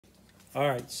All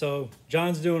right, so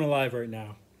John's doing a live right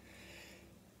now.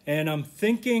 And I'm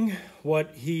thinking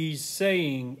what he's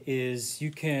saying is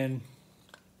you can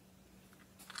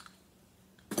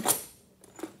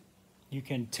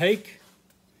take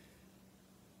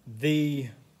the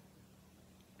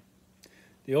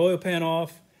oil pan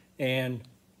off and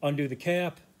undo the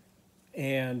cap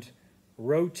and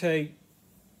rotate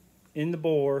in the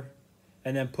bore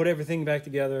and then put everything back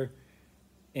together,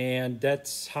 and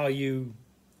that's how you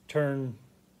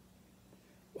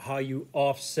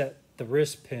offset the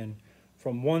wrist pin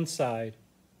from one side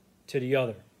to the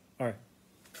other. All right,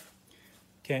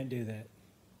 can't do that.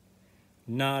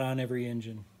 Not on every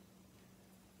engine.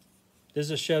 This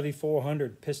is a Chevy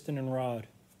 400 piston and rod.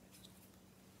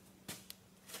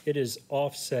 It is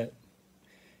offset.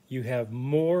 You have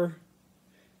more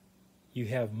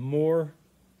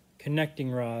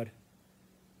connecting rod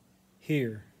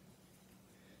here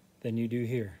than you do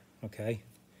here, okay?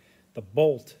 The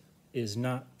bolt is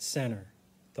not center.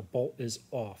 The bolt is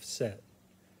offset,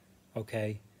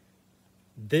 okay?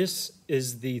 This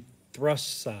is the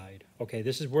thrust side, okay?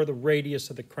 This is where the radius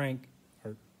of the crank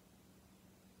are.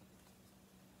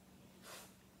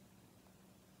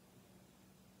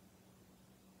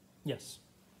 Yes.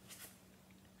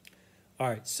 All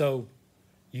right, so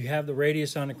you have the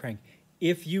radius on the crank.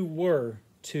 If you were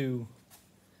to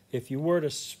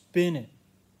spin it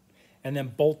and then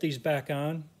bolt these back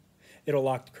on, it'll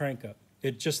lock the crank up.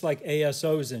 It's just like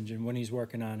ASO's engine when he's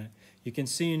working on it. You can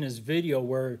see in his video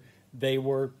where they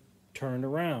were turned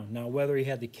around. Now, whether he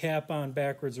had the cap on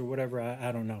backwards or whatever,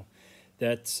 I don't know.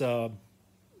 That's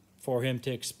for him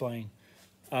to explain.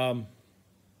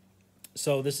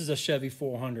 So this is a Chevy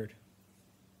 400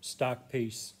 stock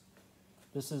piece.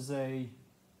 This is a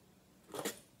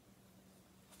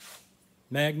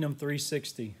Magnum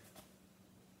 360.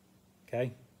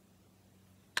 Okay.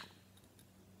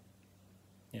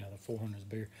 Yeah, the 400 is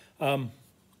bigger.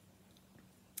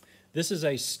 This is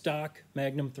a stock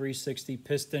Magnum 360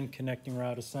 piston connecting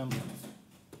rod assembly.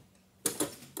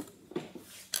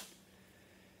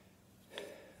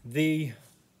 The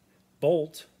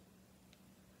bolt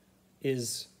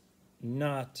is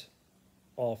not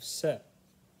offset.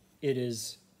 It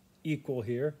is equal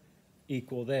here,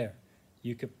 equal there.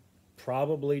 You could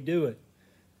probably do it,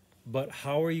 but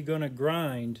how are you going to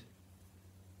grind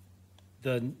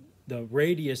the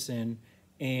radius in?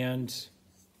 And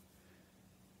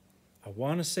I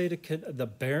want to say the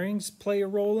bearings play a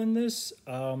role in this.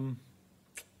 I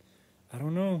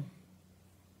don't know,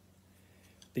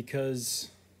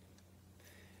 because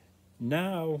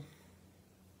now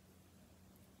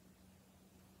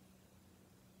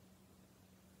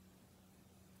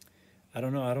I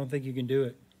don't know. I don't think you can do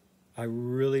it. I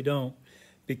really don't,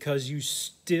 because you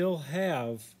still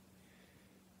have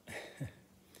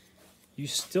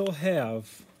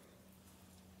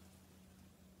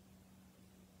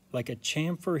like a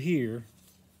chamfer here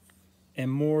and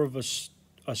more of a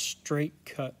straight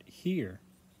cut here.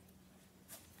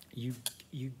 You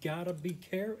gotta be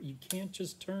careful. You can't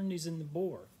just turn these in the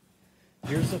bore.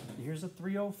 Here's a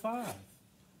 305.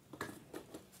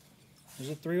 There's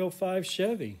a 305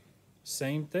 Chevy.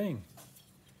 Same thing.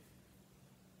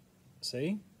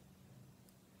 See?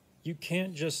 You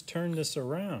can't just turn this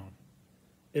around.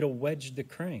 It'll wedge the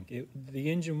crank. The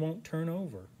engine won't turn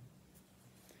over.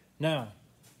 Now,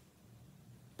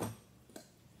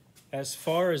 as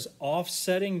far as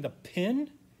offsetting the pin,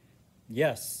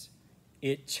 yes,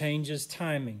 it changes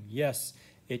timing. Yes,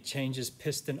 it changes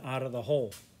piston out of the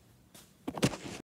hole.